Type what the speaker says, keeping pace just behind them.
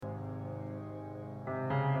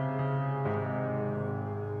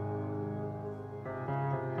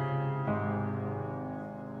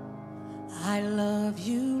I love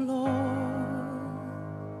you, Lord,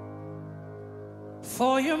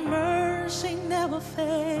 for your mercy never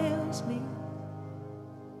fails me.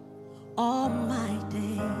 All my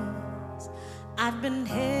days I've been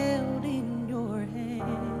held in your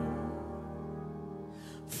hand.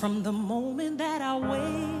 From the moment that I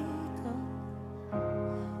wake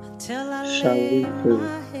up till I Shall we lay pray?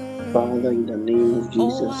 my head, Father, in the name of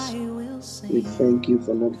Jesus, I will we sing thank you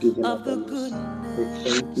for not giving of up the on us. We thank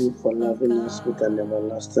goodness you for of loving us with an God.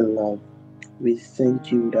 everlasting love. We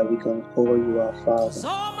thank you that we can call you our 'Cause Father.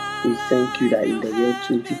 all my We thank you life that in you the year have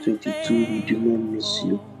been 2022 we do not miss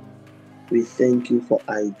you. faithful. We thank you for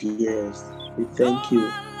ideas. We And thank all you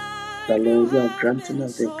my that, life you Lord, you are have granting been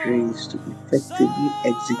us the so, grace to so effectively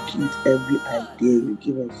execute every good. idea you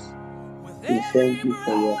give us. With We every thank you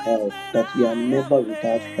for your breath help, that that we are I never am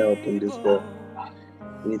without help in this world. able,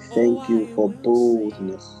 We oh, thank you I for will sing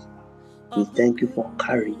boldness. We of the thank you for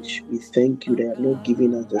courage. We goodness thank you that of you have not God.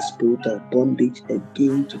 given us the spirit of bondage I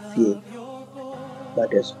again to fear, love your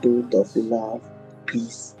but the spirit of voice. love,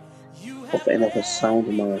 peace, You of have and of a led sound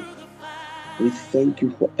me mind. through the We fire thank you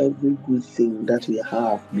for every good thing that and we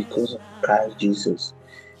have because darkest of Christ night. Jesus.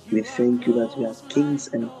 We You are thank you that we are close like kings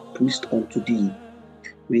and no priests unto thee. other.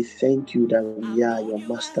 We thank you that we I've are known your you as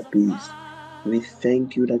a masterpiece. We father.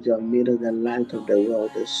 thank you that you have made us the I've light of the known you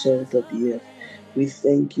world, the as salt of a the earth. We friend.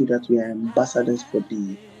 thank you that we are And now ambassadors for I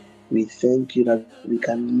thee. We live thank you in that the we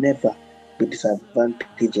can never be goodness of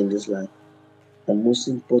disadvantaged in this life. God. And most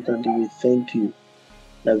importantly, we thank you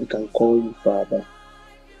that we can 'Cause call all you my Father life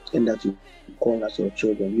you and that you call us your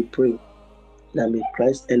children. We pray that may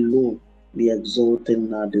Christ alone be exalted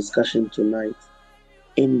in our discussion tonight.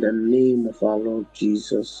 In the name of our Lord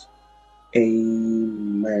Jesus.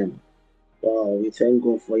 Amen. Wow, we thank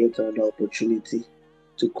God for yet another opportunity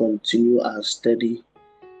to continue our study,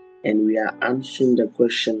 and we are answering the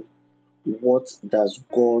question, what does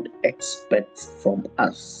God expect from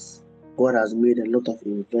us? God has made a lot of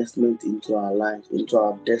investment into our lives, into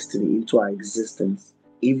our destiny, into our existence.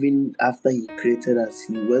 Even after He created us,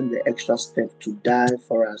 He went the extra step to die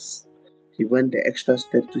for us. He went the extra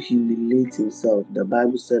step to humiliate Himself. The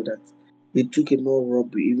Bible said that He took a no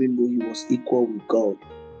robbery, even though He was equal with God,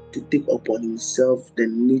 to take upon Himself the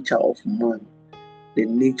nature of man, the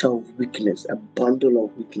nature of weakness, a bundle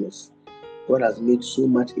of weakness. God has made so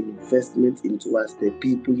much investment into us, the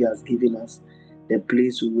people He has given us, the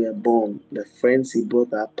place we were born, the friends He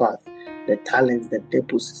brought our path, the talents, the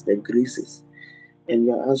deposits, the graces. And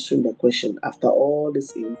we are answering the question, after all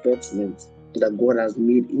this investment that God has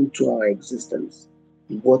made into our existence,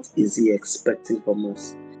 what is He expecting from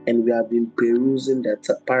us? And we have been perusing the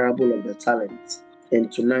parable of the talents. And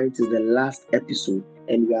tonight is the last episode,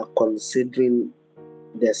 and we are considering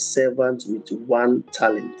the servant with one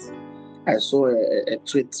talent. I saw a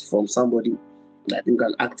tweet from somebody, I think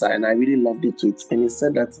an actor, and I really loved the tweet. And he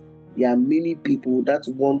said that there are many people that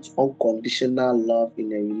want unconditional love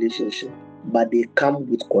in a relationship, but they come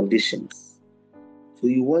with conditions. So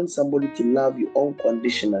you want somebody to love you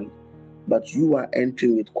unconditionally, but you are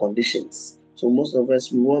entering with conditions. So most of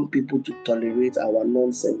us, we want people to tolerate our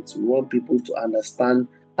nonsense. We want people to understand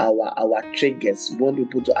our triggers. We want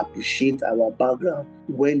people to appreciate our background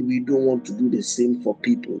when we don't want to do the same for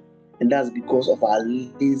people. And that's because of our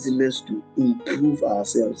laziness to improve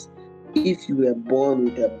ourselves. If you were born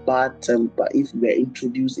with a bad temper, if you were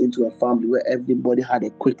introduced into a family where everybody had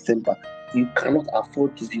a quick temper, you cannot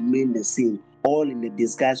afford to remain the same, all in the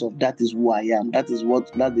disguise of that is who I am. That's the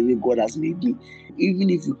way God has made me. Even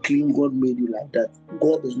if you claim God made you like that,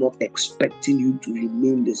 God is not expecting you to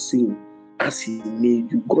remain the same as He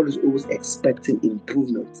made you. God is always expecting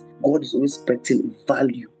improvement. God is always expecting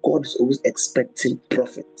value. God is always expecting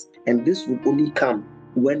profit. And this will only come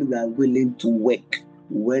when we are willing to work,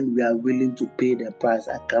 when we are willing to pay the price.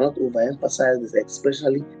 I cannot overemphasize this,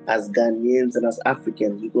 especially as Ghanaians and as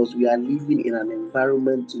Africans, because we are living in an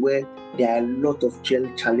environment where there are a lot of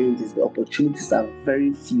challenges. The opportunities are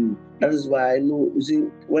very few. That is why I know, you see,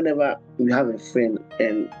 whenever we have a friend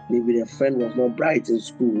and maybe the friend was not bright in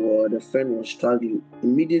school or the friend was struggling,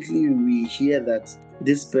 immediately we hear that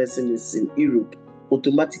this person is in Europe.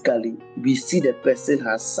 Automatically, we see the person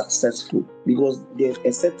as successful because there's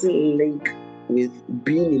a certain link with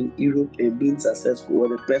being in Europe and being successful, or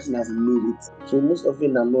the person has made it. So most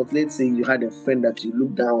often than not, let's say you had a friend that you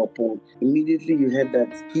look down upon, immediately you heard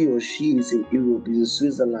that he or she is in Europe, in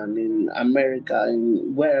Switzerland, in America,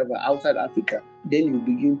 in wherever outside Africa. Then you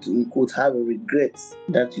begin to, in quote, have a regret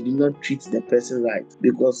that you did not treat the person right.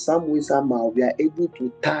 Because some way, somehow, we are able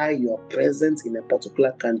to tie your presence in a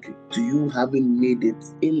particular country to you having made it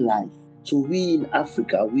in life. So we in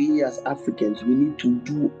Africa, we as Africans, we need to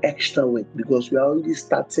do extra work because we are already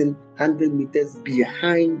starting 100 meters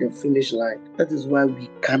behind the finish line. That is why we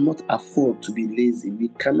cannot afford to be lazy. We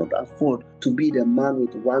cannot afford to be the man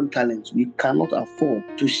with one talent. We cannot afford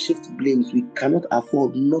to shift blames. We cannot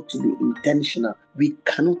afford not to be intentional. We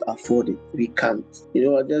cannot afford it. We can't.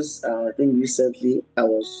 I think recently I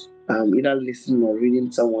was either listening or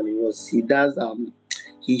reading someone.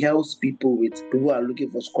 He helps people who are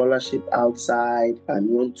looking for scholarship outside and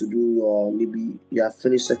you want to do maybe you have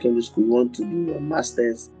finished secondary school, you want to do your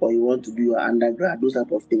masters or you want to do your undergrad, those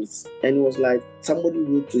type of things. And it was like somebody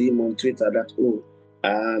wrote to him on Twitter that,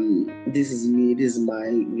 this is me, this is my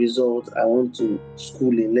result. I want to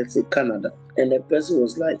school in, let's say, Canada. And the person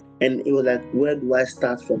was like, where do I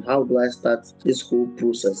start from? How do I start this whole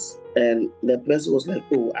process? And the person was like,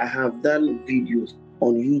 I have done videos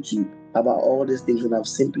on YouTube about all these things and I've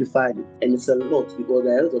simplified it. And it's a lot because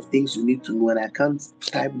there are a lot of things you need to know and I can't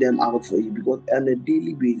type them out for you because on a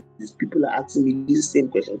daily basis, people are asking me these same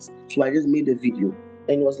questions. So I just made a video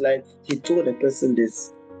and it was like, he told the person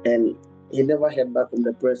this and he never heard back from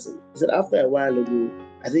the person. He said after a while ago,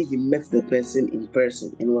 I think he met the person in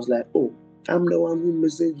person and was like, I'm the one who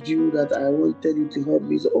messaged you that I wanted you to help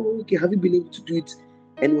me. So, okay, have you been able to do it?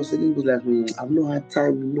 And was like, I've not had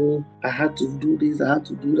time, I had to do this, I had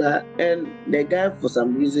to do that. And the guy, for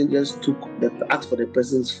some reason, just asked for the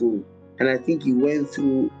person's phone. And I think he went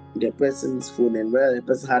through the person's phone and where the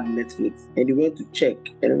person had Netflix. And he went to check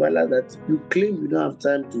and realized that you claim you don't have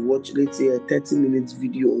time to watch, let's say, a 30-minute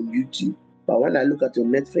video on YouTube. But when I look at your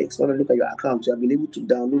Netflix, when I look at your account, you have been able to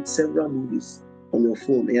download several movies on your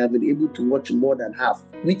phone and you have been able to watch more than half,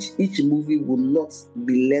 which each movie will not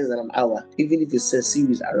be less than an hour, even if it's a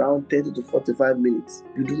series around 30 to 45 minutes.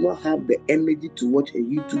 You do not have the energy to watch a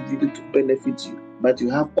YouTube video to benefit you, but you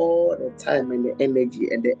have all the time and the energy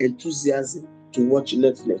and the enthusiasm to watch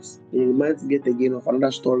Netflix. It reminds me yet again of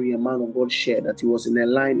another story a man of God shared that he was in a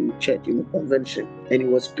line in church in a convention and he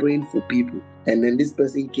was praying for people. And then this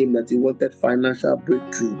person came that he wanted financial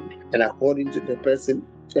breakthrough. And according to the person,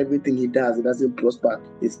 everything he does, it doesn't prosper.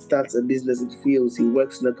 He starts a business, it fails. He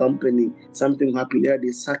works in a company, something happens there,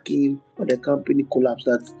 they sack him, or the company collapses.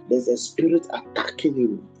 That there's a spirit attacking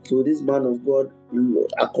him. So this man of God,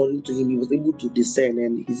 according to him, he was able to discern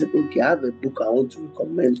and he said, okay, I have a book I want to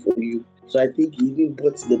recommend for you. So I think he even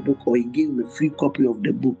bought the book or he gave him a free copy of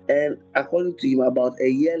the book. And according to him, about a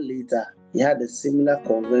year later, he had a similar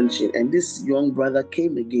convention and this young brother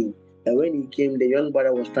came again. And when he came, the young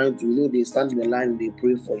brother was trying to, they stand in the line and they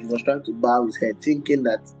pray for him. He was trying to bow his head, thinking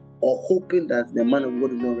that, or hoping that the man of God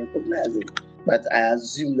would not recognize him. But I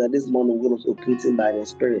assume that this man of God was operating by the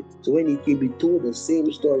Spirit. So when he came, he told the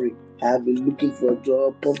same story. I have been looking for a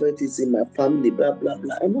job, poverty is in my family, blah, blah,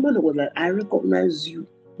 blah. And the man was like, I recognize you.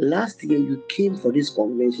 Last year, you came for this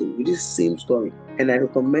convention with this same story. And I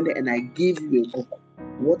recommended and I gave you a book.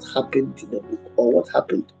 What happened to the book or what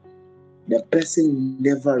happened? The person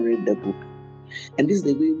never read the book. And this is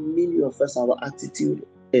the way many of us, our attitude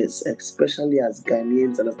is, especially as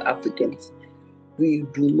Ghanaians and as Africans. We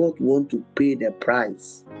do not want to pay the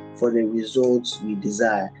price for the results we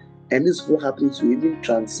desire. And this is what happens. We even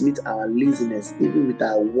transmit our laziness even with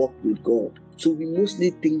our walk with God. So we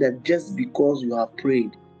mostly think that just because you have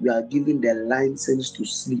prayed, you are given the license to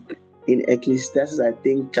sleep. In Ecclesiastes, I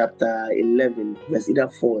think chapter 11, verse either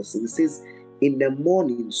 4, so it says, in the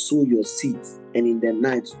morning sow your seeds, and in the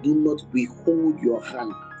night do not withhold your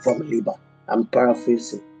hand from labor. I'm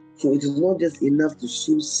paraphrasing. So it is not just enough to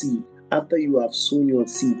sow seed. After you have sown your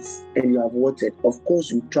seeds and you have watered, of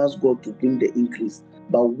course you trust God to bring the increase.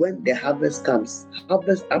 But when the harvest comes,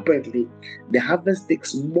 apparently, the harvest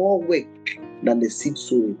takes more work than the seed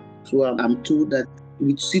sowing. So I'm told that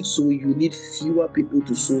with seed sowing, you need fewer people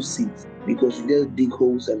to sow seeds because you just dig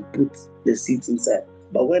holes and put the seeds inside.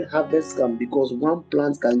 But when harvest comes, because one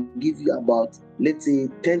plant can give you about, let's say,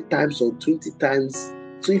 10 times or 20 times.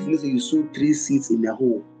 So if let's say you sow 3 seeds in a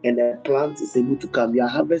hole and the plant is able to come, you are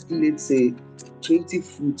harvesting, let's say, 20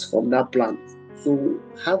 fruits from that plant. So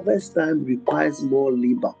harvest time requires more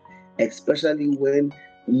labor, especially when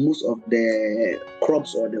most of the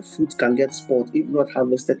crops or the fruits can get spoiled if not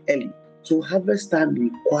harvested early. So harvest time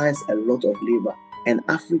requires a lot of labor. And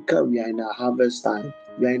Africa, we are in a harvest time.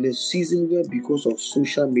 We are in a season where because of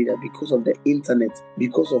social media, because of the internet,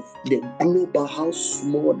 because of the global, how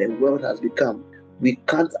small the world has become, we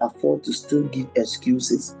can't afford to still give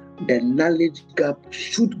excuses. The knowledge gap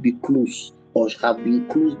should be closed or have been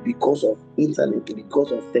closed because of internet,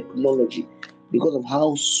 because of technology, because of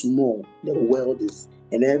how small the world is.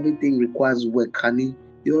 And everything requires work, honey.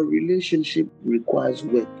 Your relationship requires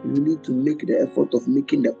work. You need to make the effort of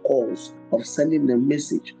making the calls, of sending the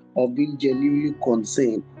message, of being genuinely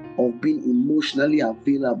concerned, of being emotionally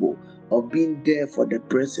available, of being there for the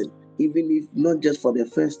person, even if not just for the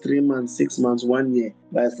first 3 months, 6 months, 1 year,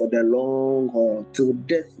 but for the long haul, till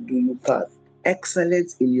death do you part.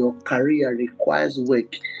 Excellence in your career requires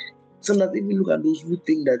work. Sometimes even look at those who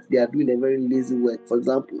think that they are doing a very lazy work. For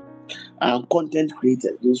example, content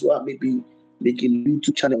creators, those who are maybe making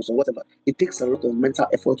YouTube channels or whatever. It takes a lot of mental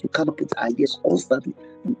effort to come up with ideas constantly.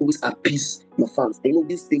 You always appease your fans. And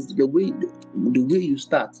these things, the way you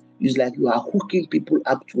start is like you are hooking people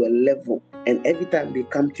up to a level. And every time they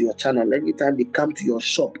come to your channel, every time they come to your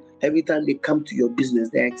shop, every time they come to your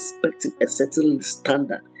business, they're expecting a certain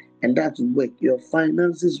standard. And that's work. Your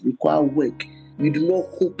finances require work. We do not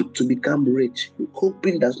hope to become rich.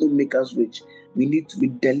 Hoping does not make us rich. We need to be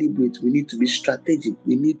deliberate. We need to be strategic.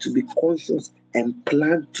 We need to be conscious and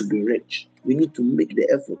plan to be rich. We need to make the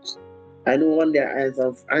efforts. I know one day I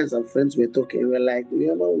and some friends were talking. We were like,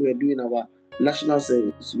 remember we were doing our national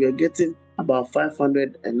service. We were getting about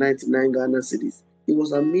 599 Ghana cedis. It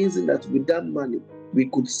was amazing that with that money, we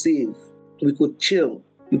could save, we could chill,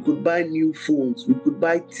 we could buy new phones, we could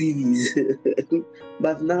buy TVs.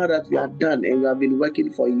 But now that we are done and we have been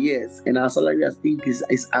working for years and our salary has increased,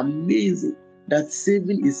 it's amazing that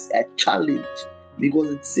saving is a challenge because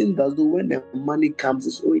it seems as though when the money comes,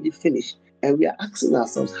 it's already finished. And we are asking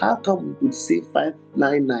ourselves, how come we could save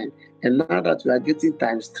 599 and now that we are getting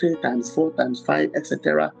times 3, times 4, times 5,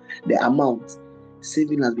 etc., the amount,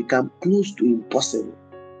 saving has become close to impossible.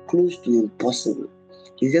 Close to impossible.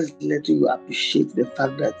 It's just letting you appreciate the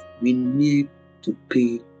fact that we need to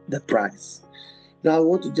pay the price. Now, I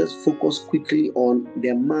want to just focus quickly on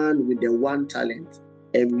the man with the one talent,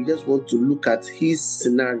 and we just want to look at his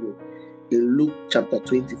scenario in Luke chapter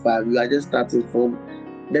 25. We are just starting from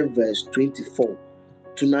the verse 24.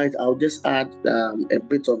 Tonight, I'll just add a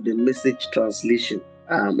bit of the Message translation.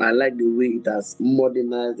 I like the way it has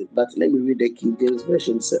modernized it, but let me read the King James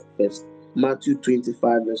Version first. Matthew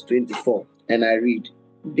 25, verse 24, and I read,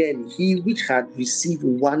 "Then he which had received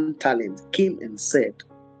one talent came and said,"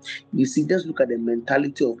 you see, just look at the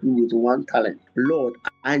mentality of you with one talent. "Lord,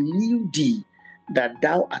 I knew thee that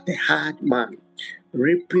thou art a hard man,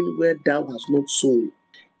 reaping where thou hast not sown,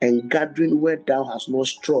 and gathering where thou hast not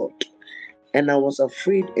strawed. And I was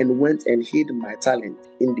afraid and went and hid my talent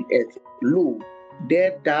in the earth. Lo,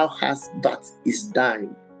 there thou hast that is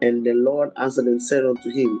thine." And the Lord answered and said unto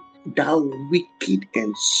him, "Thou wicked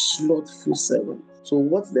and slothful servant." So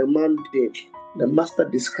what the man did, the master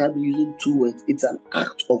described using 2 words. It's an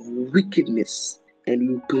act of wickedness. And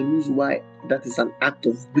you peruse why that is an act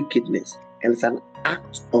of wickedness. And it's an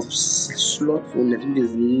act of slothfulness, which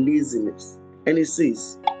is laziness. And it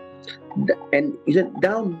says, and he said,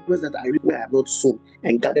 "Thou knowest that I reap where I have not sown,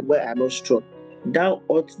 and gathered where I have not strawed. Thou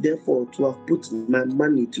ought therefore to have put my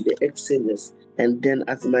money to the exchangers, and then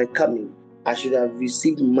at my coming I should have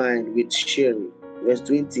received mine with sharing." Verse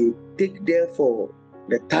 20, "Take therefore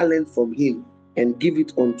the talent from him, and give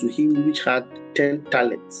it unto him which had 10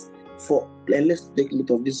 talents. And let's take note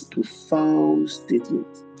of this profound statement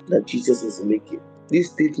that Jesus is making. This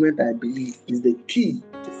statement, I believe, is the key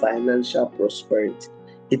to financial prosperity.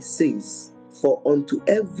 It says, "For unto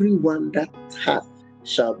everyone that hath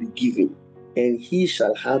shall be given, and he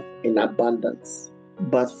shall have in abundance.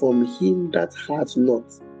 But from him that hath not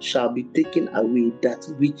shall be taken away that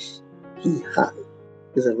which he hath."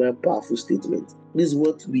 This is a very powerful statement. This is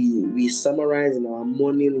what we summarize in our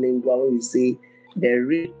morning lingua when we say, "The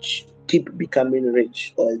rich keep becoming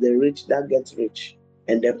rich," or "the rich that gets rich,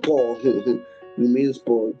 and the poor remains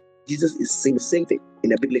poor." Jesus is saying the same thing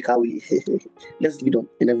in a biblical way. Let's read on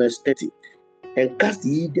in verse 30. "And cast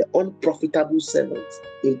ye the unprofitable servants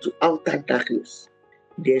into outer darkness.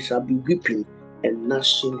 There shall be weeping and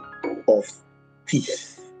gnashing of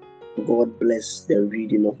teeth." God bless the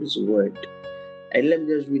reading of his word. And let me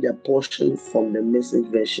just read a portion from the Message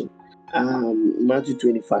version. Matthew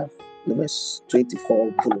 25, verse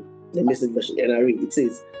 24, the Message version. And I read, it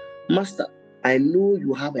says, "Master, I know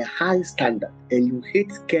you have a high standard and you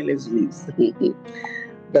hate careless ways,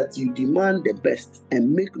 that you demand the best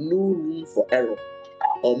and make no room for error,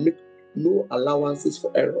 or make no allowances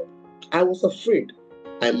for error. I was afraid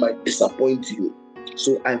I might disappoint you,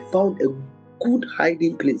 so I found a good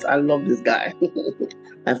hiding place." I love this guy.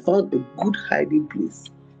 "I found a good hiding place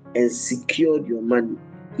and secured your money.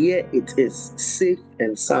 Here it is, safe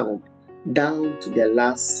and sound, down to the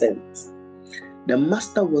last cent." The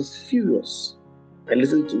master was furious. And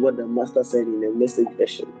listen to what the master said in the Message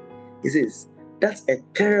version. He says, "That's a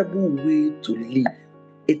terrible way to live.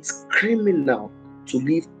 It's criminal to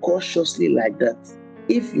live cautiously like that?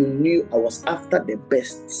 If you knew I was after the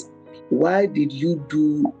best, why did you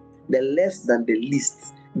do the less than the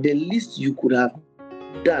least? The least you could have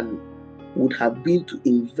done would have been to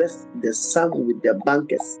invest the sum with the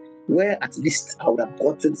bankers, where at least I would have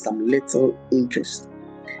gotten some little interest.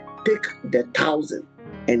 Take the 1,000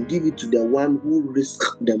 and give it to the one who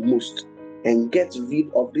risks the most, and get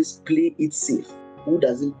rid of this play it safe who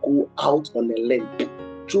doesn't go out on a limb.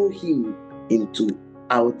 Throw him into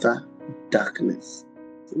outer darkness.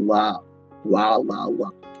 Wow, wow, wow,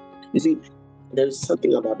 wow. You see, there is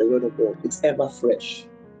something about the word of God. It's ever fresh,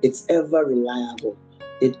 it's ever reliable,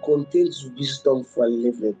 it contains wisdom for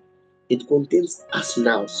living, it contains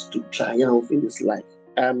arsenals to triumph in this life.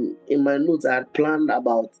 In my notes, I had planned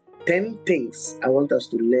about 10 things I want us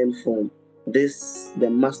to learn from the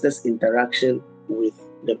master's interaction with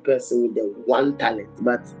the person with the one talent.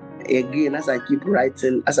 But again, as I keep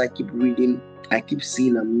writing, as I keep reading, I keep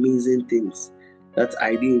seeing amazing things that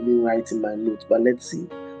I didn't even write in my notes. But let's see.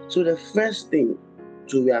 So the first thing,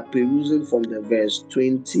 so we are perusing from the verse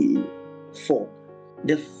 24.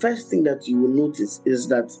 The first thing that you will notice is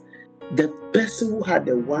that the person who had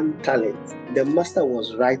the one talent, the master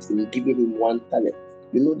was right in giving him one talent.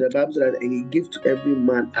 You know, the Bible says that, and he gave to every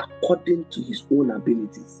man according to his own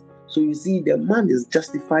abilities. So you see, the man is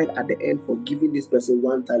justified at the end for giving this person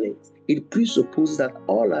one talent. It presupposes that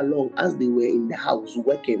all along, as they were in the house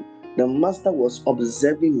working, the master was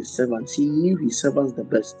observing his servants. He knew his servants the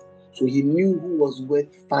best. So he knew who was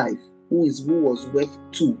worth 5, who was worth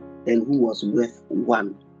 2, and who was worth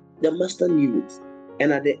 1. The master knew it.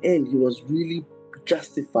 And at the end, he was really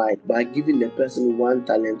justified by giving the person one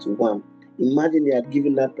talent, 1. Imagine he had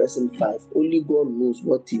given that person 5. Only God knows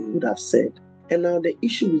what he would have said. And now the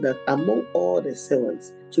issue is that among all the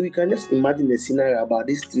servants, so you can just imagine the scenario about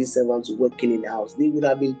these 3 servants working in the house. They would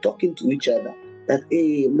have been talking to each other that,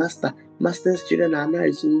 hey, master's children are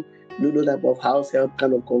nice, so no type of house help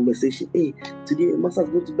kind of conversation. Hey, today master's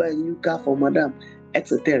going to buy a new car for madam,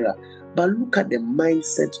 etc. But look at the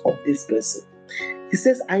mindset of this person. He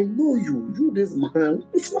says, I know you this man.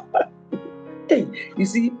 Hey, you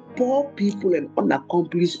see, poor people and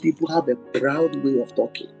unaccomplished people have a proud way of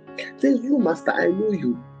talking. Says, you master, I know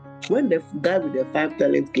you. When the guy with the 5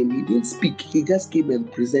 talents came, he didn't speak. He just came and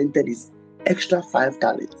presented his extra 5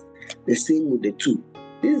 talents. The same with the 2.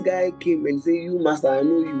 This guy came and said, you master, I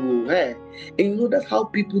know you. Hey. And you know that's how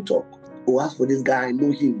people talk. Oh, as for this guy, I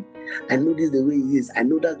know him. I know this the way he is. I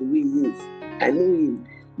know that the way he is. I know him.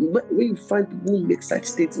 But when you find people who make such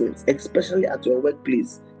statements, especially at your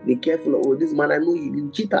workplace, be careful. Oh, this man, I know he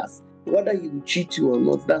will cheat us. Whether he will cheat you or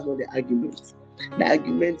not, that's not the argument. The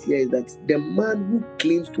argument here is that the man who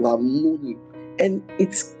claims to have known him, and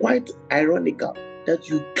it's quite ironical that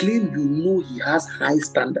you claim you know he has high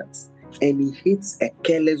standards and he hates a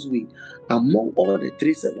careless way. Among all the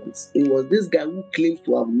 3 servants, it was this guy who claims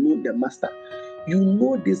to have known the master. You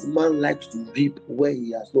know this man likes to reap where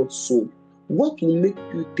he has not sown. What will make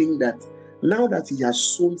you think that now that he has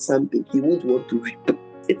sown something, he won't want to reap?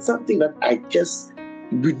 It's something that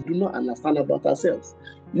we do not understand about ourselves.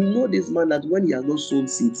 You know this man that when he has not sown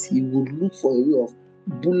seeds, he would look for a way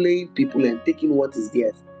of bullying people and taking what is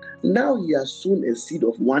theirs. Now he has sown a seed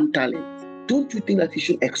of 1 talent. Don't you think that he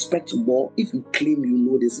should expect more if you claim you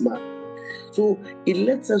know this man? So it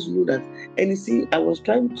lets us know that, and you see, I was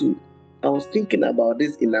thinking about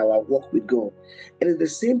this in our walk with God. And it's the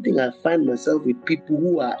same thing I find myself with people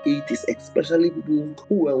who are atheists, especially people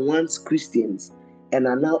who were once Christians and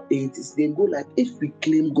are now atheists. They go like, if we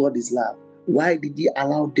claim God is love, why did he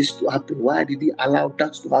allow this to happen? Why did he allow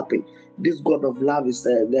that to happen? This God of love is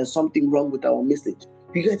there's something wrong with our message.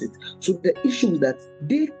 You get it? So the issue is that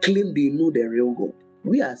they claim they know the real God.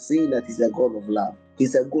 We are saying that he's a God of love.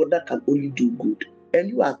 He's a God that can only do good. And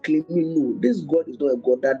you are claiming, no, this God is not a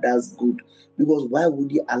God that does good. Because why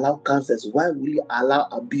would he allow cancers? Why will he allow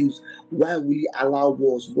abuse? Why will he allow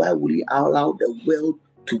wars? Why will he allow the world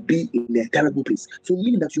to be in a terrible place? So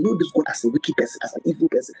meaning that you know this God as a wicked person, as an evil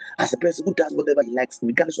person, as a person who does whatever he likes,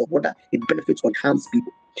 regardless of whether it benefits or harms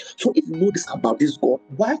people. So if you know this about this God,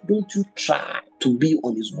 why don't you try to be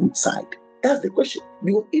on his good side? That's the question.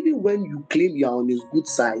 Because even when you claim you are on his good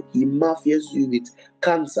side, he mafias you with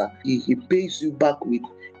cancer. He pays you back with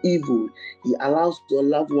evil. He allows your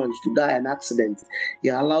loved ones to die in accidents. He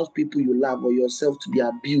allows people you love or yourself to be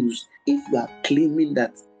abused. If you are claiming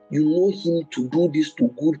that you know him to do this to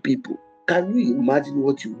good people, can you imagine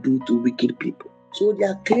what you do to wicked people? So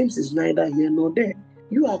their claims is neither here nor there.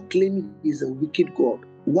 You are claiming he's a wicked God.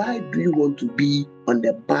 Why do you want to be on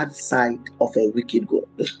the bad side of a wicked God?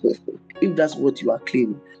 If that's what you are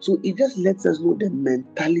claiming. So it just lets us know the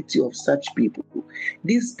mentality of such people.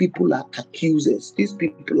 These people are accusers. These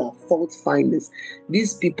people are fault finders.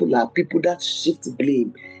 These people are people that shift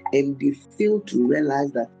blame, and they fail to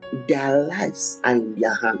realize that their lives are in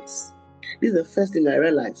their hands. This is the first thing I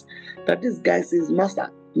realized, that this guy says, Master,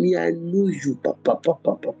 me, I know you, papa,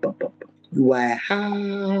 papa, papa, papa. You are a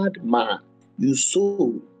hard man. You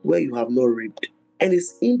sow where you have not reaped. And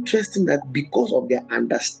it's interesting that because of the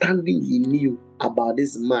understanding he knew about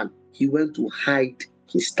this man, he went to hide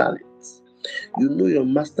his talents. You know your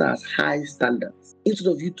master has high standards.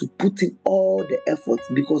 Instead of you to put in all the efforts,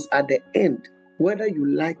 because at the end, whether you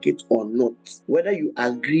like it or not, whether you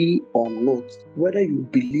agree or not, whether you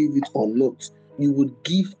believe it or not, you would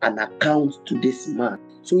give an account to this man.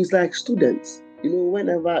 So it's like students. When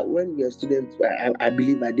we are students, I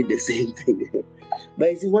believe I did the same thing.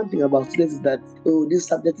 But you see, one thing about students is that, oh, this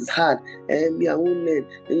subject is hard, and me, I won't learn.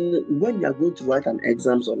 And when you are going to write an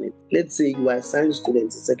exams on it, let's say you are a science student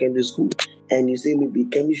in secondary school, and you say maybe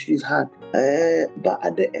chemistry is hard, but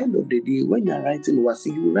at the end of the day, when you are writing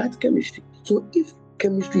WASI, you write chemistry. So if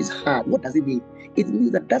chemistry is hard, what does it mean? It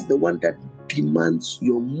means that that's the one that demands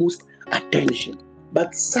your most attention.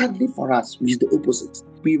 But sadly for us, which is the opposite,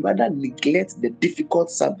 we rather neglect the difficult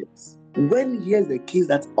subjects. When here's the case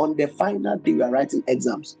that on the final day we are writing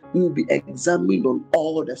exams, we will be examined on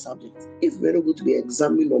all the subjects. If we're not going to be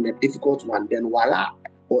examined on a difficult one, then voila.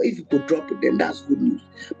 Or if you could drop it, then that's good news.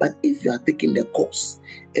 But if you are taking the course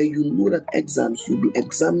and you know that exams you'll be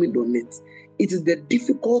examined on it, it is the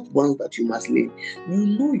difficult ones that you must learn. You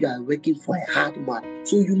know you are working for a hard man,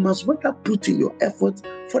 so you must rather put in your effort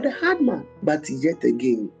for the hard man. But yet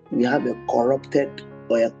again, we have a corrupted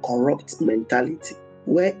or a corrupt mentality,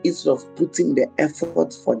 where instead of putting the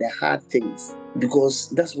effort for the hard things, because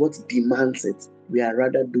that's what demands it, we are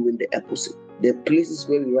rather doing the opposite. The places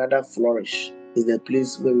where we rather flourish is the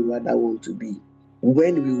place where we rather want to be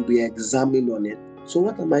when we will be examined on it. So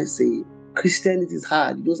what am I saying? Christianity is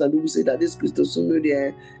hard. Those are people who say that this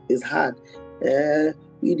Christianity is hard.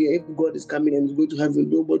 If God is coming and is going to heaven,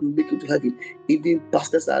 nobody will make it to heaven. Even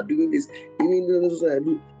pastors are doing this. Even those are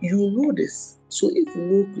doing. You know this. So if you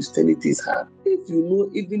know Christianity is hard, if you know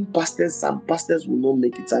even some pastors will not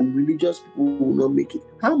make it, some religious people will not make it,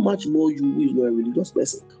 how much more you will know a religious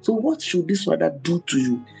person? So what should this rather do to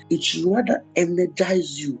you? It should rather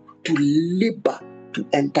energize you to labor to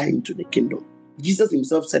enter into the kingdom. Jesus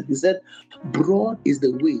himself said, he said, broad is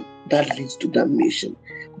the way that leads to damnation,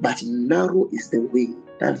 but narrow is the way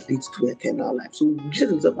that leads to eternal life. So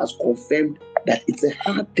Jesus himself has confirmed that it's a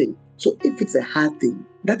hard thing. So if it's a hard thing,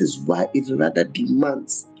 that is why it rather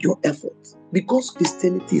demands your effort. Because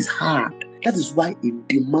Christianity is hard, that is why it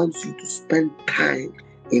demands you to spend time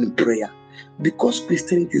in prayer. Because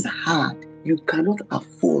Christianity is hard, you cannot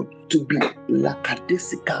afford to be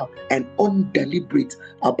lackadaisical and undeliberate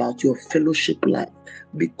about your fellowship life.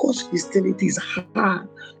 Because Christianity is hard,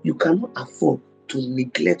 you cannot afford to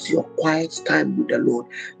neglect your quiet time with the Lord.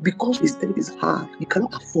 Because Christianity is hard, you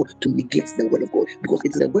cannot afford to neglect the word of God. Because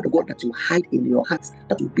it is the word of God that you hide in your heart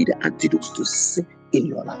that will be the antidote to sin in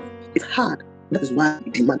your life. It's hard. That is why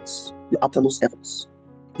it demands your uttermost efforts.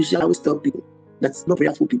 You see, I always tell people that not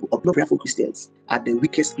prayerful people or not prayerful Christians are the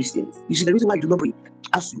weakest Christians. You see, the reason why you do not pray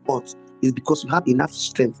as you ought is because you have enough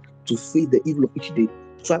strength to face the evil of each day.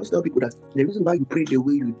 So I always tell people that the reason why you pray the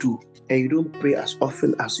way you do and you don't pray as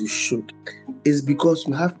often as you should is because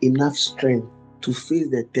you have enough strength to face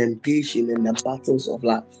the temptation and the battles of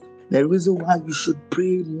life. The reason why you should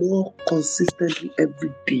pray more consistently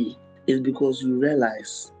every day is because you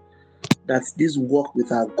realize that this walk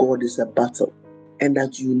with our God is a battle and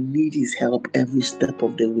that you need his help every step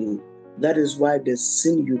of the way. That is why the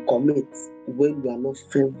sin you commit when you are not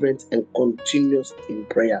fervent and continuous in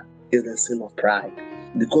prayer is the sin of pride.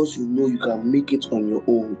 Because you know you can make it on your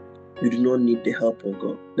own, you do not need the help of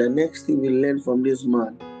God. The next thing we learn from this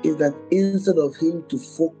man is that instead of him to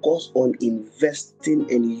focus on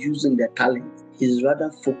investing and using the talent, he's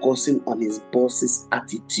rather focusing on his boss's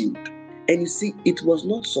attitude. And you see, it was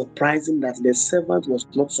not surprising that the servant was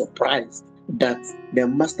not surprised that the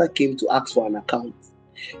master came to ask for an account.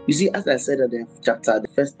 You see, as I said at the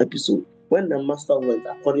first episode, when the master went,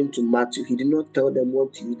 according to Matthew, he did not tell them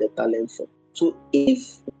what to use the talent for. So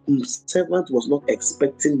if the servant was not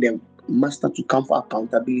expecting the master to come for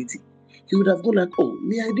accountability, he would have gone like, oh,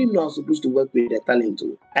 me, I didn't know I was supposed to work with the talent.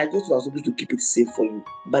 I just was supposed to keep it safe for you.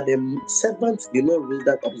 But the servant did not raise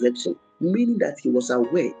that objection, meaning that he was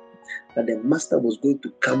aware that the master was going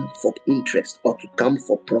to come for interest or to come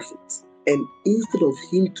for profit. And instead of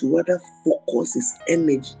him to rather focus his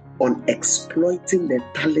energy on exploiting the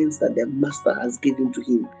talents that the master has given to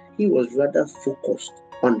him, he was rather focused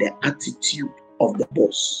on the attitude of the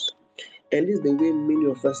boss. And this is the way many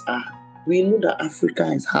of us are. We know that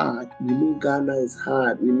Africa is hard. We know Ghana is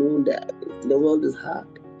hard. We know that the world is hard.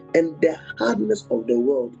 And the hardness of the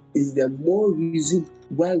world is the more reason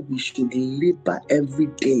why we should labor every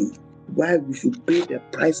day, why we should pay the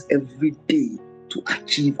price every day to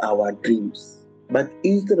achieve our dreams. But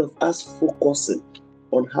instead of us focusing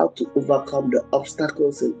on how to overcome the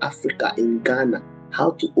obstacles in Africa, in Ghana,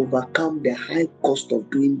 how to overcome the high cost of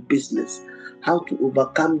doing business, how to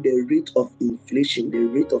overcome the rate of inflation, the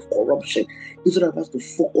rate of corruption, instead of us to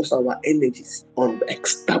focus our energies on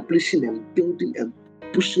establishing and building and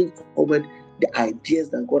pushing forward the ideas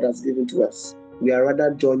that God has given to us, we are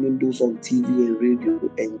rather joining those on TV and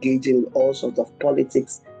radio, engaging in all sorts of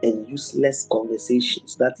politics and useless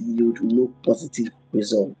conversations that yield no positive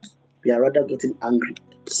results. We are rather getting angry.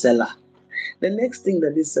 Seller. The next thing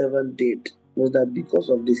that this servant did was that because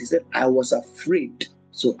of this, he said, I was afraid,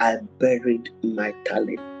 so I buried my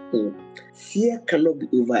talent. Fear cannot be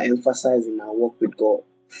overemphasized in our work with God.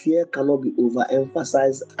 Fear cannot be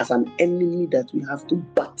overemphasized as an enemy that we have to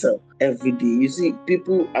battle every day. You see,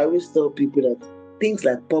 I always tell people that things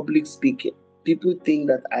like public speaking, people think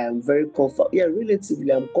that I am very comfortable. Yeah,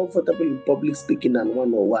 relatively, I'm comfortable in public speaking and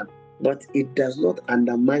one-on-one. But it does not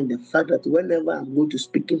undermine the fact that whenever I'm going to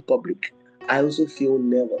speak in public, I also feel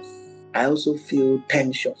nervous. I also feel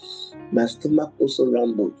tensions. My stomach also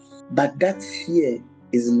rumbles. But that fear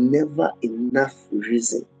is never enough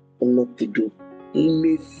reason not to do.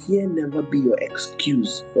 May fear never be your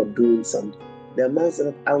excuse for doing something. The man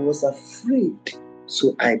said, I was afraid,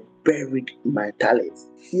 so I buried my talents.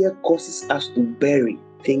 Fear causes us to bury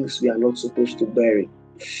things we are not supposed to bury.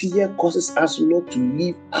 Fear causes us not to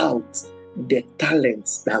live out the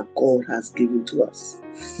talents that God has given to us.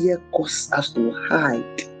 Fear causes us to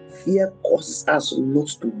hide. Fear causes us not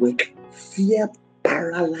to work. Fear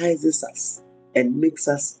paralyzes us and makes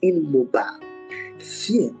us immobile.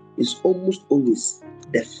 Fear is almost always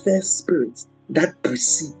the first spirit that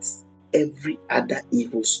precedes every other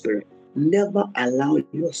evil spirit. Never allow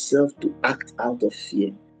yourself to act out of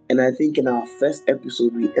fear. And I think in our first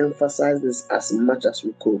episode, we emphasized this as much as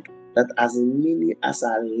we could, that as many as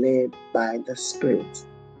are led by the Spirit,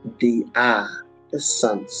 they are the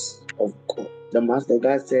sons of God. The master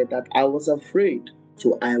guy said that I was afraid,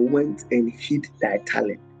 so I went and hid thy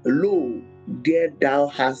talent. Lo, there thou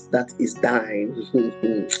hast that is thine.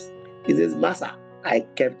 He says, Master, I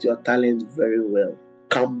kept your talent very well.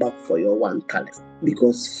 Come back for your one talent.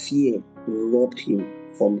 Because fear robbed him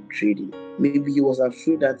from trading. Maybe he was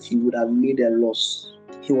afraid that he would have made a loss.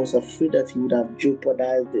 He was afraid that he would have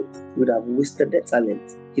jeopardized it. He would have wasted the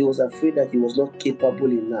talent. He was afraid that he was not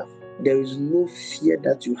capable enough. There is no fear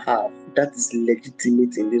that you have that is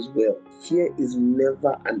legitimate in this world. Fear is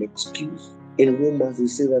never an excuse. In Romans, it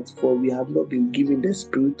says that for we have not been given the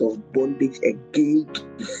spirit of bondage again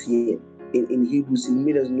to fear. In Hebrews, it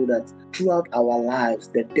made us know that throughout our lives,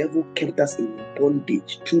 the devil kept us in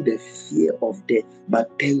bondage through the fear of death. But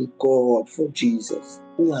thank God for Jesus,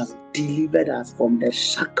 who has delivered us from the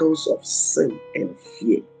shackles of sin and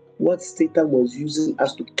fear. What Satan was using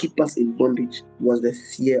us to keep us in bondage was the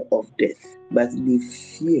fear of death. But may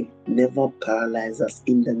fear never paralyze us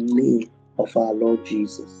in the name of our Lord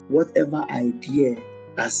Jesus. Whatever idea,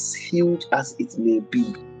 as huge as it may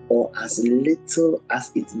be, or as little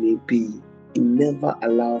as it may be, never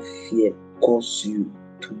allow fear cause you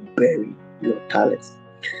to bury your talents.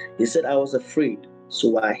 He said, I was afraid,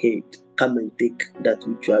 so I hid. Come and take that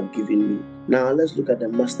which you have given me. Now let's look at the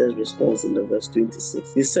master's response in the verse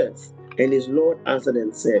 26. He says, and his Lord answered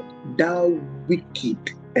and said, thou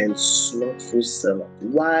wicked and slothful servant.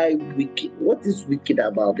 Why wicked? What is wicked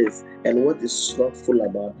about this? And what is slothful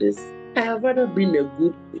about this? I have rather been a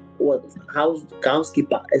good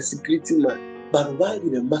housekeeper, a security man. But why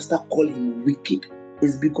did the master call him wicked?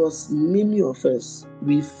 It's because many of us,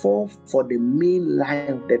 we fall for the main lie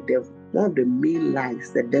of the devil. One of the main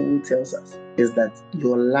lies the devil tells us is that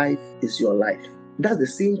your life is your life. That's the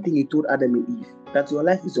same thing he told Adam and Eve, that your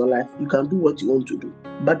life is your life. You can do what you want to do.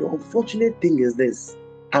 But the unfortunate thing is this: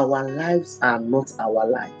 our lives are not our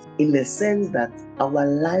lives, in the sense that our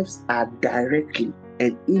lives are directly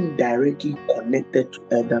and indirectly connected to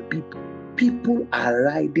other people. People are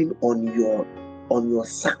riding on your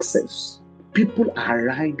success. People are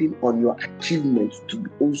riding on your achievements to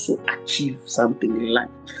also achieve something in life.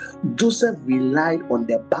 Joseph relied on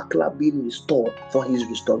the buckler being restored for his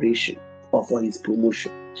restoration or for his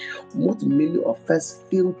promotion. What many of us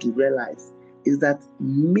fail to realize is that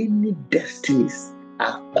many destinies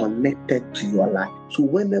are connected to your life. So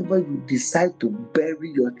whenever you decide to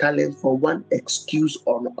bury your talent for one excuse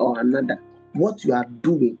or another, what you are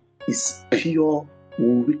doing is pure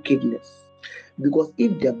wickedness. Because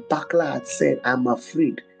if the buckler had said, I'm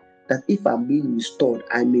afraid that if I'm being restored,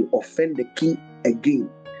 I may offend the king again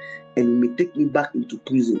and he may take me back into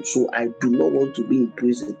prison. So I do not want to be in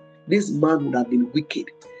prison. This man would have been wicked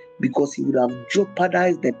because he would have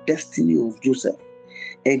jeopardized the destiny of Joseph,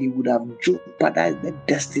 and he would have jeopardized the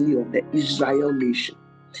destiny of the Israel nation.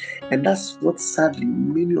 And that's what sadly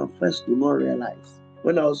many of us do not realize.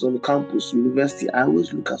 When I was on campus, university, I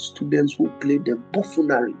always look at students who play the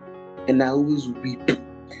buffoonery, and I always weep.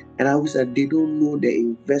 And I always said they don't know the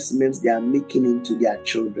investments they are making into their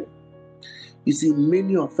children. You see,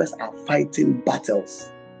 many of us are fighting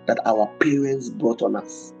battles that our parents brought on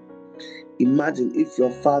us. Imagine if your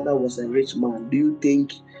father was a rich man, do you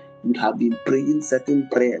think you'd have been praying certain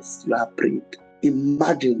prayers you have prayed?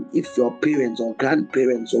 Imagine if your parents or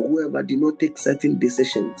grandparents or whoever did not take certain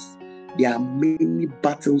decisions. There are many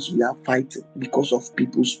battles we are fighting because of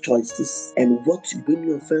people's choices. And what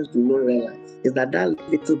many of us do not realize is that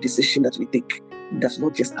little decision that we take does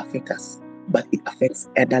not just affect us, but it affects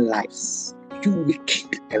other lives. You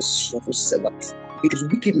wicked and slothful servant. It is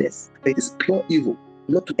wickedness, it is pure evil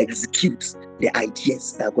not to execute the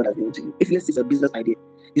ideas that God has given to you. If let's say it's a business idea,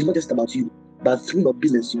 it's not just about you, but through your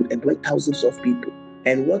business, you will employ thousands of people.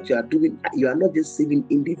 And what you are doing, you are not just saving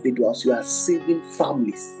individuals, you are saving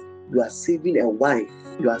families. You are saving a wife,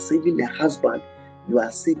 you are saving a husband, you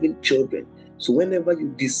are saving children. So whenever you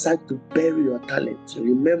decide to bury your talent,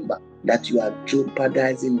 remember that you are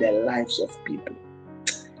jeopardizing the lives of people.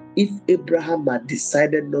 If Abraham had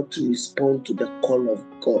decided not to respond to the call of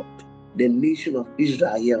God, the nation of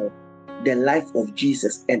Israel, the life of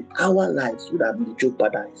Jesus, and our lives would have been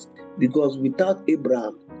jeopardized. Because without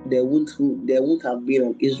Abraham, there won't have been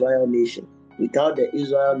an Israel nation. Without the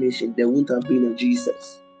Israel nation, there won't have been a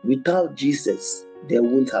Jesus. Without Jesus, there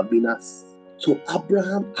won't have been us. So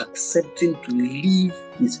Abraham accepting to leave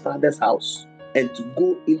his father's house and to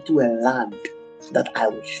go into a land that I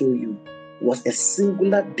will show you was a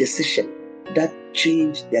singular decision that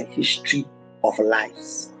changed the history of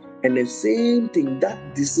lives. And the same thing,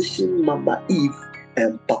 that decision Mama Eve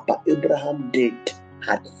and Papa Abraham did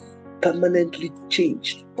had permanently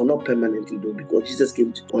changed, or not permanently though, because Jesus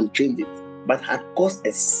came to unchange it, but had caused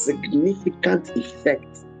a significant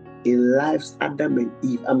effect in lives Adam and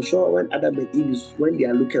Eve. I'm sure when Adam and Eve when they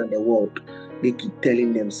are looking at the world, they keep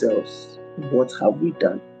telling themselves, what have we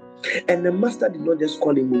done? And the master did not just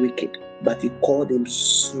call him wicked, but he called him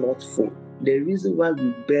slothful. The reason why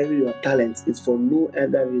we bury your talents is for no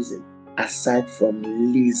other reason aside from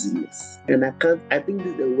laziness. And I think this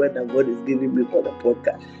is the word that God is giving me for the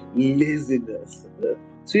podcast. Laziness.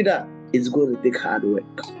 Sweetheart, it's going to take hard work.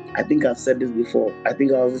 I think I've said this before. I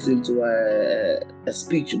think I was listening to a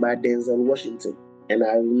speech by Denzel Washington, and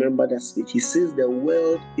I remember that speech. He says the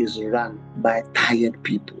world is run by tired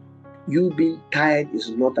people. You being tired is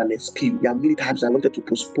not an excuse. There are many times I wanted to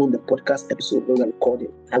postpone the podcast episode when we were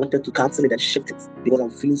recording. I wanted to cancel it and shift it because I'm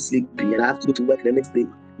feeling sleepy and I have to go to work the next day.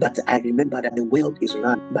 But I remember that the world is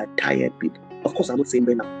run by tired people. Of course, I'm not saying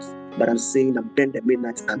burnout, but I'm saying I'm bend the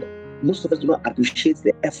midnight standard. Most of us do not appreciate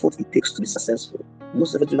the effort it takes to be successful.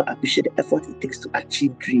 Most of us do not appreciate the effort it takes to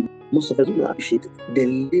achieve dreams. Most of us do not appreciate the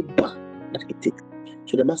labor that it takes.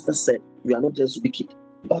 So the master said, you are not just wicked,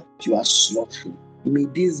 but you are slothful. May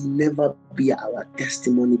this never be our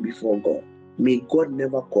testimony before God. May God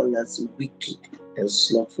never call us wicked and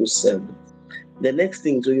slothful servants. The next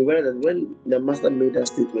thing, so you read that when the master made that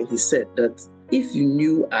statement, he said that if you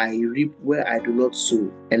knew I reap where I do not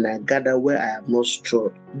sow and I gather where I have not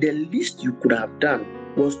strawed, the least you could have done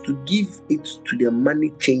was to give it to the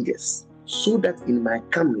money changers so that in my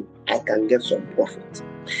coming I can get some profit.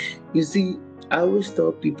 You see, I always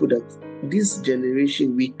tell people that this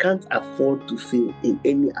generation, we can't afford to fail in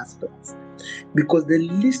any aspect, because the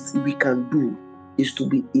least we can do is to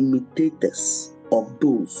be imitators of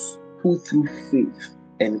those who through faith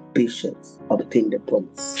and patience obtain the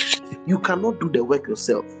promise. You cannot do the work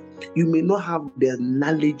yourself. You may not have the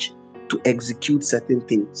knowledge to execute certain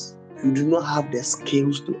things. You do not have the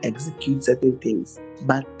skills to execute certain things.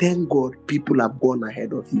 But thank God people have gone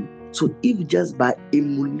ahead of you. So if just by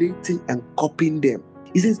emulating and copying them,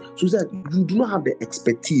 he says, Susan, you do not have the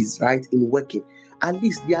expertise, right, in working. At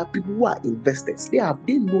least there are people who are investors. They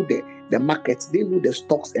know the markets, they know the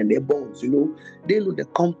stocks and the bonds, they know the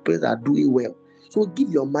companies are doing well. So give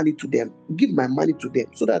your money to them, give my money to them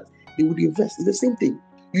so that they would invest. It's the same thing.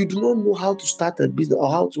 You do not know how to start a business or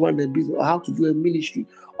how to run a business or how to do a ministry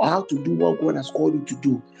or how to do what God has called you to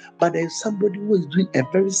do. But there's somebody who is doing a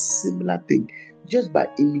very similar thing. Just by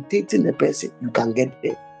imitating the person, you can get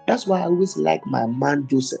there. That's why I always like my man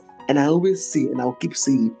Joseph. And I always say, and I'll keep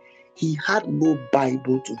saying, he had no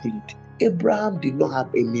Bible to read. Abraham did not have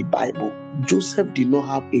any Bible. Joseph did not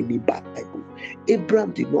have any Bible.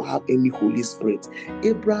 Abraham did not have any Holy Spirit.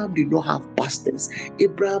 Abraham did not have pastors.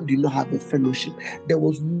 Abraham did not have a fellowship. There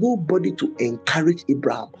was nobody to encourage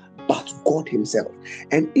Abraham but God himself.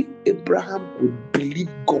 And if Abraham could believe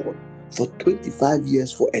God for 25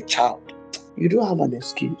 years for a child, you don't have an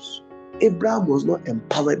excuse. Abraham was not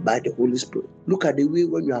empowered by the Holy Spirit. Look at the way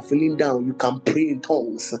when you are feeling down, you can pray in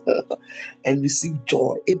tongues and receive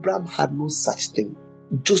joy. Abraham had no such thing.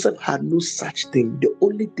 Joseph had no such thing. The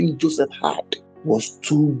only thing Joseph had was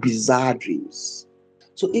two bizarre dreams.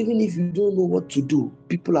 So even if you don't know what to do,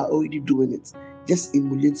 people are already doing it. Just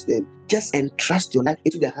emulate them. Just entrust your life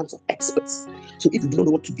into the hands of experts. So if you don't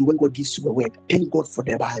know what to do when God gives you a word, thank God for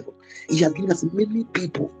the Bible. He has given us many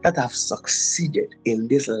people that have succeeded in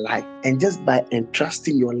this life. And just by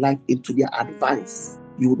entrusting your life into their advice,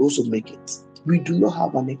 you would also make it. We do not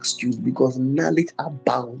have an excuse because knowledge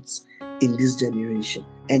abounds in this generation.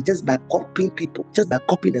 And just by copying people, just by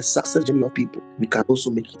copying the success journey of people, we can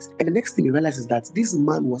also make it. And the next thing you realize is that this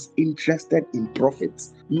man was interested in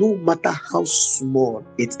profits, no matter how small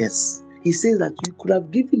it is. He says that you could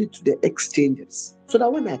have given it to the exchanges so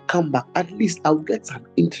that when I come back, at least I'll get some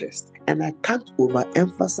interest. And I can't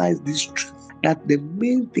overemphasize this truth that the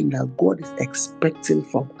main thing that God is expecting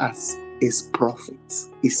from us is profit,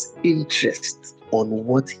 is interest on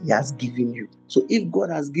what He has given you. So if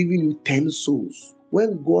God has given you 10 souls,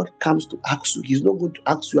 when God comes to ask you, He's not going to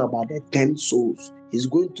ask you about the 10 souls. He's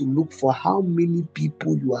going to look for how many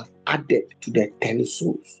people you have added to the 10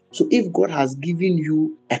 souls. So if God has given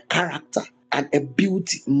you a character and a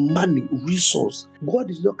beauty, money, resource, God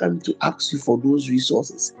is not coming to ask you for those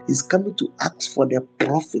resources. He's coming to ask for the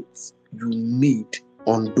profits you made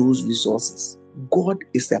on those resources. God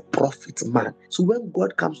is a profit man. So when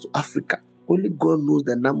God comes to Africa, only God knows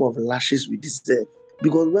the number of lashes we deserve.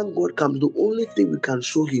 Because when God comes, the only thing we can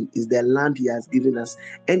show Him is the land He has given us.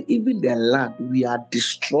 And even the land, we are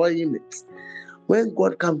destroying it. When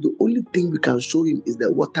God comes, the only thing we can show Him is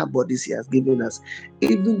the water bodies He has given us.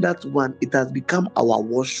 Even that one, it has become our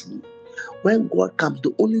washroom. When God comes,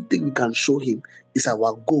 the only thing we can show Him is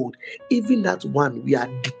our gold. Even that one, we are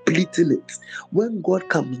depleting it. When God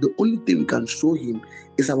comes, the only thing we can show Him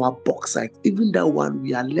is our bauxite. Even that one,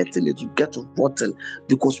 we are letting it get rotten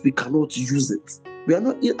because we cannot use it. We are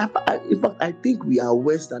not. In fact, I think we are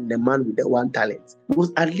worse than the man with the one talent.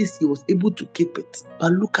 Because at least he was able to keep it.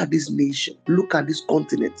 But look at this nation. Look at this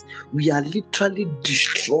continent. We are literally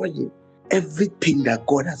destroying everything that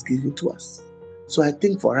God has given to us. So I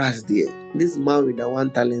think for us, dear, this man with the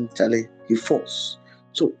one talent, Charlie, he falls.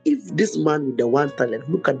 So if this man with the one talent,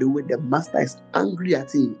 look at the way the master is angry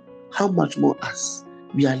at him, how much more us?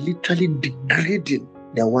 We are literally degrading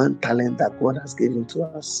the one talent that God has given to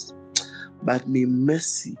us. But may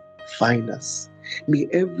mercy find us. May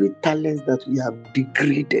every talent that we have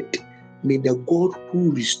degraded, may the God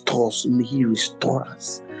who restores, may He restore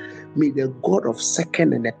us. May the God of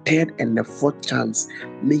second and the third and the fourth chance,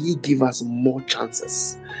 may He give us more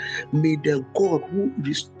chances. May the God who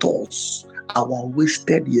restores our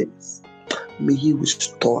wasted years, may He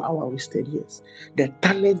restore our wasted years. The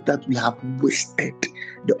talents that we have wasted,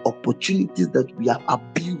 the opportunities that we have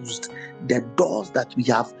abused, the doors that we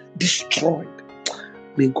have destroyed,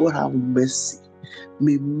 may God have mercy.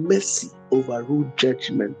 May mercy overrule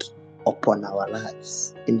judgment upon our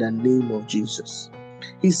lives in the name of Jesus.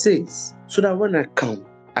 He says, so that when I come,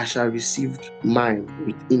 I shall receive mine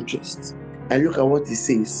with interest. And look at what he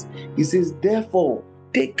says. He says, therefore,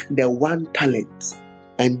 take the one talent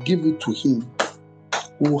and give it to him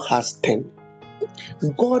who has 10.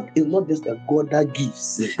 God is not just a God that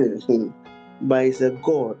gives, but He's a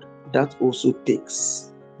God that also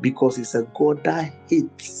takes, because He's a God that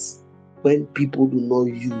hates when people do not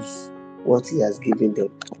use what He has given them.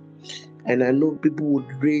 And I know people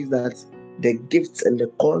would raise that the gifts and the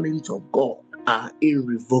callings of God are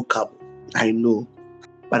irrevocable. I know,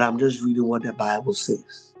 but I'm just reading what the Bible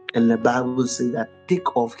says. And the Bible says that take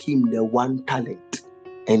of him the one talent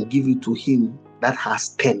and give it to him that has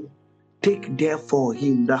 10. Take therefore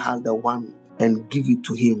him that has the one and give it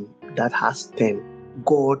to him that has 10.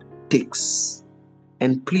 God takes.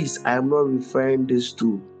 And please, I am not referring this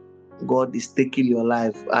to God is taking your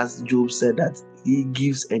life, as Job said that He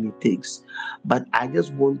gives and He takes. But I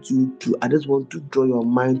just want to draw your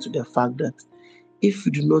mind to the fact that if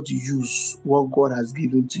you do not use what God has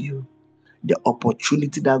given to you, the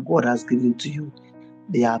opportunity that God has given to you,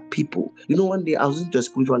 there are people. One day I was into a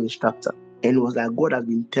spiritual instructor, and it was like God has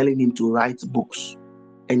been telling him to write books.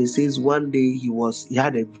 And he says one day he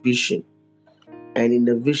had a vision, and in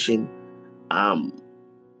the vision,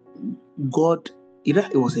 God, either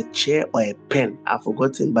it was a chair or a pen, I've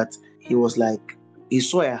forgotten, but he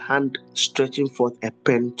saw a hand stretching forth a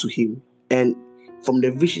pen to him. And from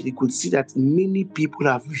the vision, he could see that many people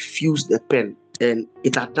have refused the pen, and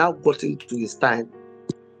it had now gotten to his time.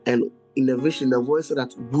 And in the vision, the voice said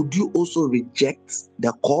that, would you also reject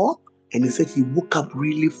the call? And he said he woke up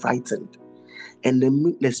really frightened. And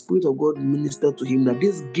the Spirit of God ministered to him that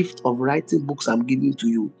this gift of writing books I'm giving to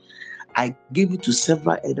you, I gave it to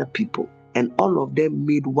several other people, and all of them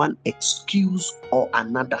made one excuse or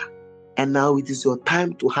another. And now it is your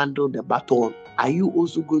time to handle the baton. Are you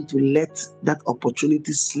also going to let that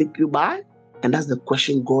opportunity slip you by? And that's the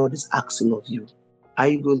question God is asking of you. Are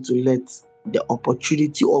you going to let the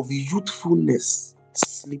opportunity of youthfulness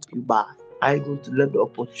slip you by? Are you going to let the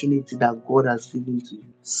opportunity that God has given to you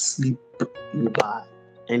slip you by?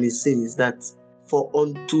 And he says that, for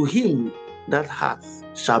unto him that hath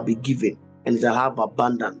shall be given, and shall have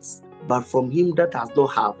abundance. But from him that has not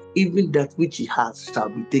have, even that which he has shall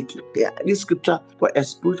be taken. This scripture, where a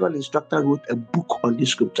spiritual instructor wrote a book on this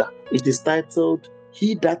scripture. It is titled,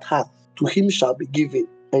 He that hath, to him shall be given,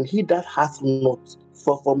 and he that hath not,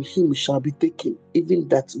 for from him shall be taken, even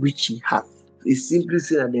that which he hath. It's simply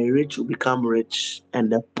saying that the rich will become rich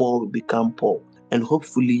and the poor will become poor. And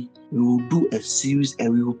hopefully we will do a series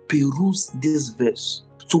and we will peruse this verse.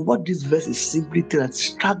 So what this verse is simply telling us,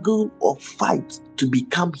 struggle or fight to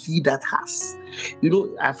become he that has.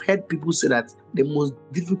 I've heard people say that the most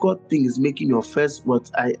difficult thing is making your first,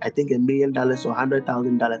 I think $1 million or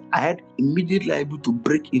 $100,000. I had immediately able to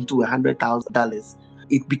break into $100,000.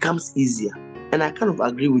 It becomes easier. And I kind of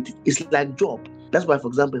agree with it. It's like job. That's why, for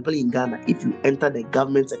example, especially in Ghana, if you enter the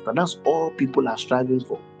government sector, that's all people are striving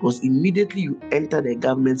for. Because immediately you enter the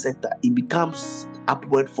government sector, it becomes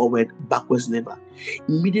upward, forward, backwards, never.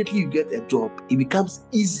 Immediately you get a job, it becomes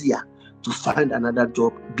easier to find another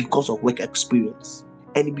job because of work experience.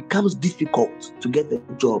 And it becomes difficult to get a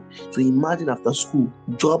job. So imagine after school,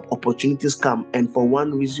 job opportunities come, and for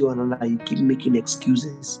one reason or another, you keep making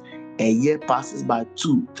excuses. A year passes by,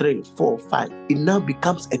 2, 3, 4, 5. It now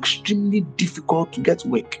becomes extremely difficult to get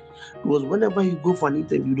work. Because whenever you go for an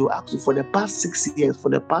interview, they'll ask you, for the past 6 years, for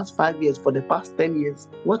the past 5 years, for the past 10 years,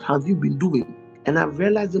 what have you been doing? And I've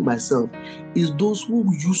realized it myself, is those who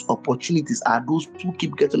use opportunities are those who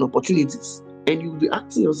keep getting opportunities. And you'll be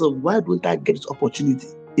asking yourself, why don't I get this opportunity?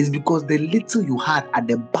 It's because the little you had at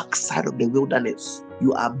the backside of the wilderness,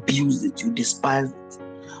 you abused it, you despised it.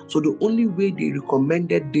 So the only way they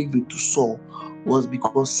recommended David to Saul was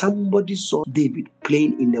because somebody saw David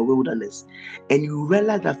playing in the wilderness. And you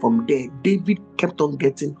realize that from there, David kept on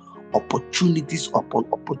getting opportunities upon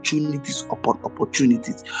opportunities upon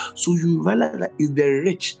opportunities. So you realize that it's the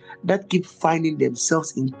rich that keep finding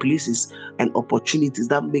themselves in places and opportunities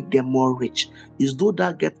that make them more rich. It's those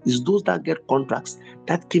that get contracts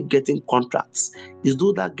that keep getting contracts. It's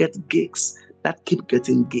those that get gigs that keep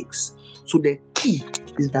getting gigs. So the key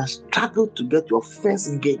is that struggle to get your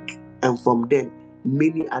first gig, and from then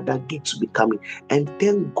many other gigs will be coming. And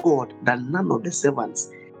thank God that none of the servants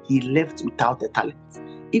he left without a talent.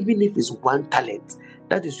 Even if it's one talent,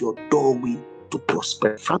 that is your doorway to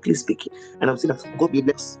prosper, frankly speaking. And I'm saying that God will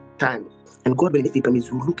next time, and God will, if He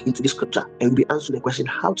permits, we'll look into this scripture and we'll be answering the question,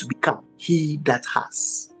 how to become he that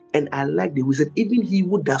has. And I like the way said, even he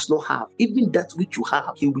who does not have, even that which you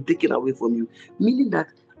have, he will be taken away from you. Meaning that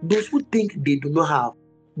those who think they do not have,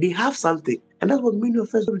 they have something. And that's what many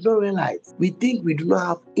of us do not realize. We think we do not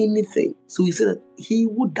have anything. So we say that he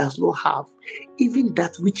who does not have, even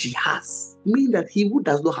that which he has, meaning that he who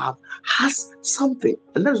does not have has something.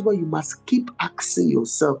 And that is why you must keep asking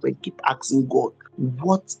yourself and keep asking God,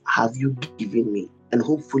 what have you given me? And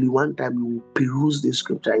hopefully one time you will peruse the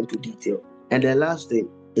scripture into detail. And the last thing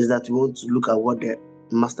is that we want to look at what the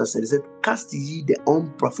Master said. He said, cast ye the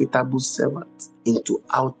unprofitable servant into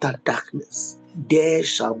outer darkness. There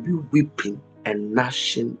shall be weeping and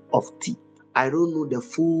gnashing of teeth. I don't know the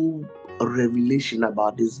full revelation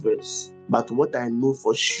about this verse, but what I know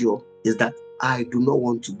for sure is that I do not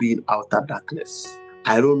want to be in outer darkness.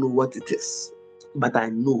 I don't know what it is, but I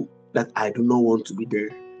know that I do not want to be there.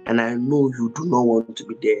 And I know you do not want to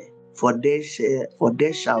be there. For there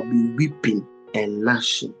shall be weeping and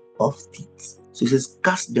gnashing of teeth. So he says,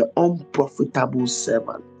 cast the unprofitable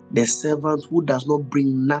servant, the servant who does not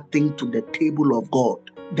bring nothing to the table of God.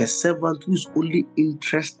 The servant who is only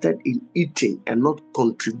interested in eating and not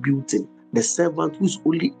contributing. The servant who is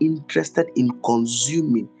only interested in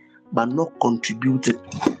consuming but not contributing.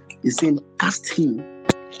 He's saying, cast him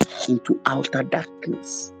into outer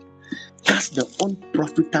darkness. That's the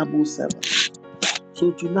unprofitable servant.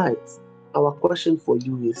 So tonight, our question for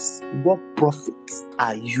you is, what profits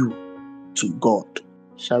are you to God?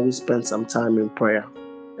 Shall we spend some time in prayer?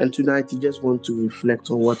 And tonight, you just want to reflect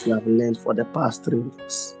on what you have learned for the past 3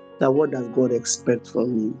 weeks. That what does God expect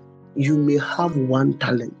from you? You may have one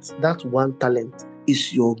talent. That one talent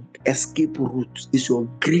is your escape route, is your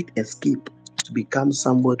great escape to become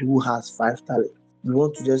somebody who has 5 talents. We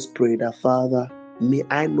want to just pray that, Father, may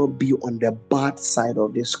I not be on the bad side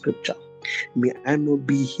of this scripture. May I not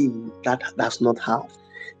be him that does not have.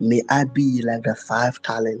 May I be like the 5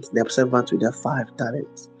 talents, the servant with the 5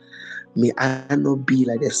 talents. May I not be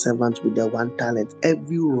like the servant with the 1 talent.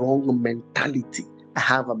 Every wrong mentality I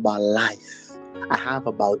have about life, I have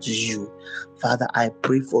about you, Father, I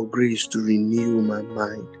pray for grace to renew my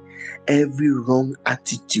mind. Every wrong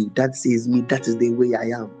attitude that says me, that is the way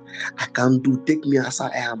I am. I can't do, take me as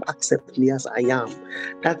I am, accept me as I am.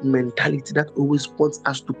 That mentality that always wants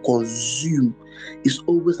us to consume is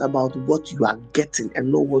always about what you are getting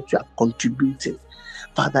and not what you are contributing.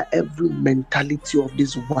 Father, every mentality of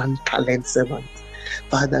this 1 talent servant,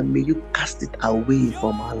 Father, may you cast it away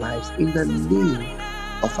from our lives in the name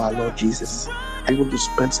of our Lord Jesus. I want to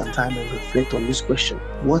spend some time and reflect on this question.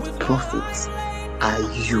 What profits are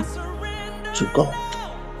you to God?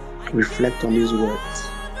 Reflect on his words.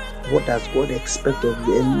 What does God expect of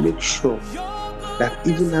you? And make sure that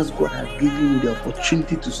even as God has given you the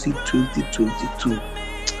opportunity to see 2022,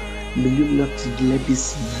 may you not let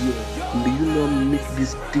this year, may you not make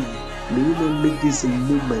this day, may you not make this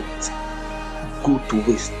moment go to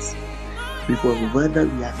waste. Because whether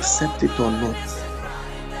we accept it or not,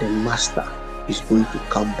 the Master is going to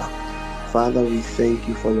come back. Father, we thank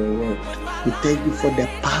you for your word. We thank you for the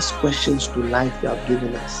past questions to life you have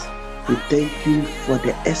given us. We thank you for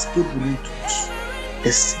the escape routes,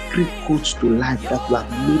 the secret codes to life that you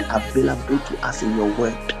have made available to us in your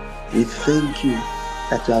word. We thank you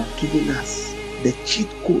that you have given us the cheat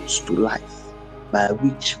codes to life by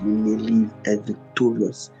which we may live a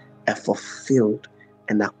victorious, a fulfilled,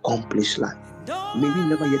 and accomplished life. May we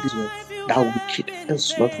never hear this word, thou wicked and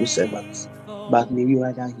slothful servants, but may we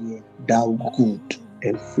rather hear, thou good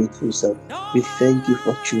and faithful servant. We thank you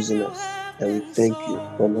for choosing us, and we thank you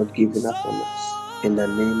for not giving up on us. In the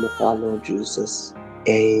name of our Lord Jesus,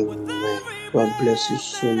 amen. God bless you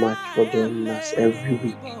so much for joining us every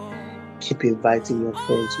week. Keep inviting your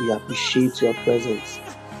friends. We appreciate your presence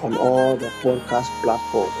on all the podcast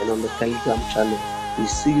platforms and on the Telegram channel. We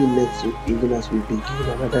see you next week, even as we begin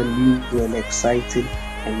another new and exciting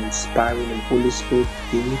and inspiring and Holy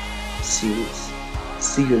Spirit-filled series.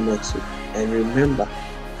 See you next week. And remember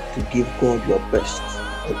to give God your best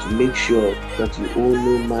and to make sure that you owe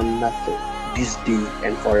no man nothing this day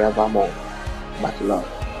and forevermore but love.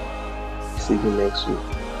 See you next week,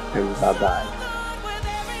 and bye-bye.